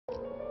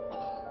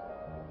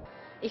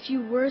If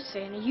you were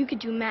Santa, you could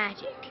do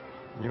magic.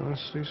 You want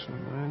to see some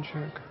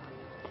magic?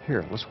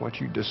 Here, let's watch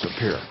you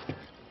disappear.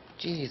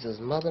 Jesus,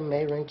 Mother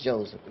Mary and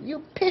Joseph,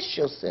 you piss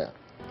yourself.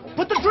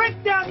 Put the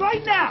drink down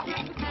right now!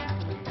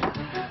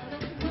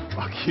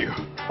 Fuck you.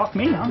 Fuck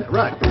me, huh?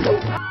 Right.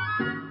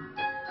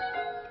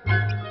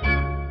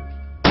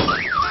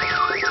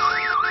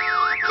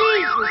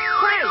 Jesus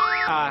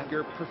Christ!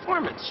 Your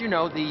performance, you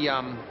know,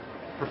 the,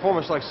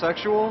 Performance like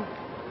sexual?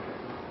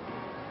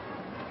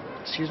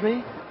 Excuse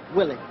me?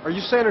 Willie. Are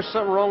you saying there's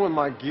something wrong with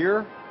my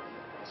gear?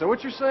 Is that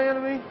what you're saying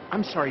to me?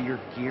 I'm sorry, your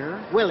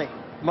gear? Willie.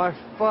 My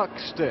fuck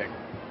stick.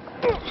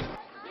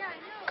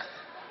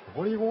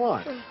 What do you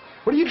want?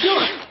 What are you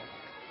doing?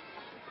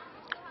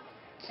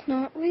 It's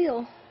not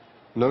real.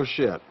 No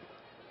shit.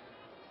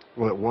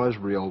 Well, it was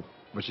real,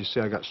 but you see,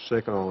 I got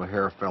sick and all the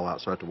hair fell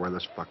out, so I had to wear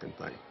this fucking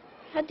thing.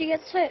 How'd you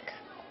get sick?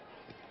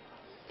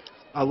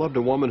 I loved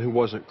a woman who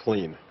wasn't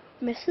clean.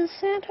 Mrs.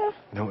 Santa?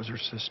 No, it was her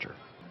sister.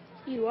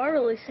 You are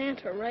really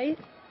Santa, right?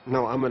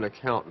 No, I'm an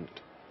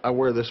accountant. I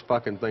wear this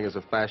fucking thing as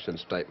a fashion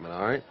statement,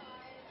 all right?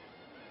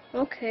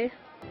 Okay.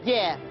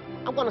 Yeah,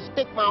 I'm gonna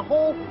stick my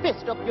whole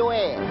fist up your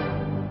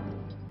ass.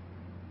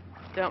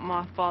 Don't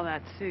mothball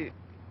that suit.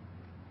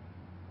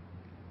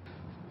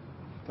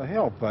 The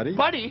hell, buddy?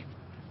 Buddy,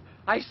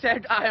 I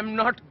said I am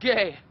not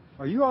gay.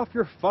 Are you off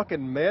your fucking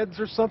meds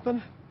or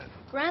something?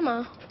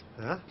 Grandma.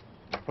 Huh?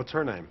 What's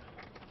her name?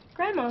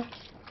 Grandma.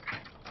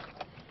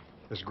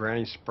 Is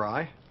Granny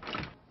spry?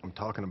 I'm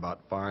talking about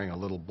firing a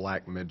little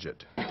black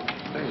midget.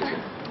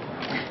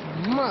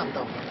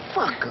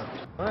 Motherfucker.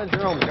 Mind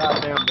your own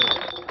goddamn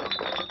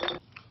business.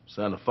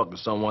 Santa fucking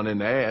someone in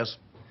the ass.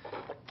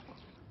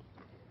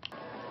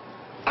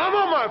 I'm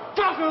on my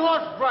fucking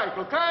lunch break,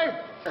 okay?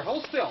 Here,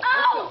 hold still.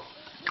 Hold still.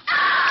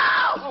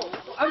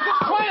 Oh, I'm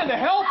just trying to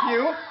help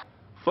you.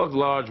 Fuck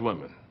large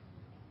women.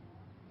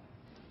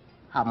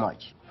 How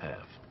much?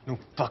 Half. No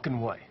fucking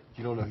way.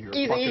 You don't know who you're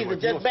Easy, fucking easy.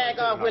 with. Just You'll back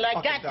start off, doing Will. that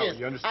I got fucking this.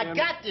 You I understand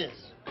got me?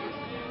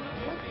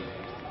 this.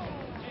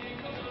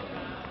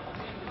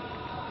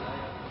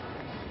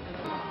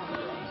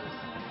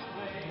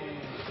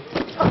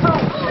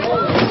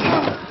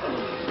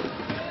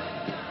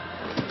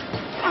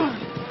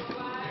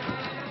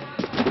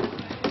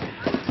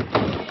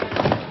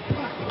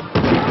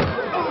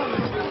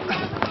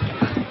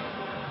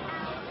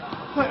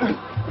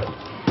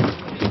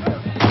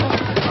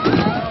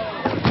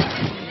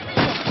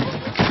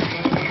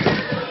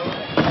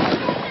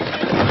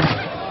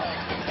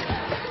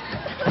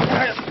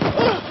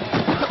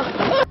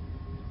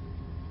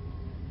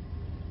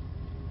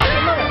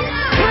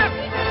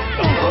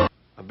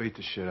 I beat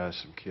the shit out of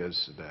some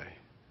kids today.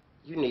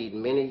 You need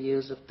many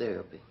years of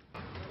therapy.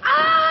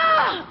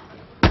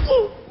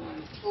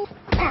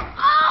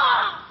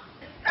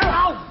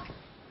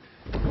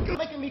 You're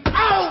making me.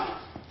 Ow!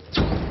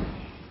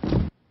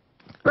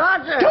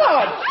 Roger!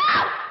 God!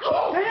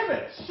 Damn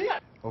it!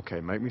 Shit! Okay,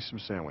 make me some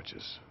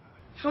sandwiches.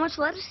 How much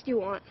lettuce do you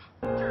want?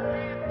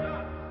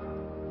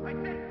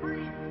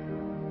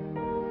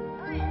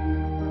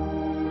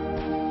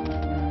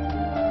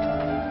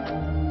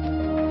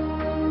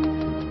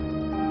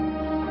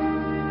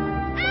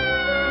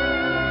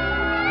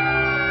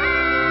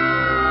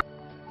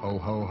 Ho,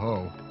 ho,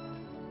 ho.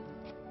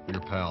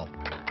 Your pal,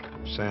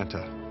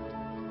 Santa.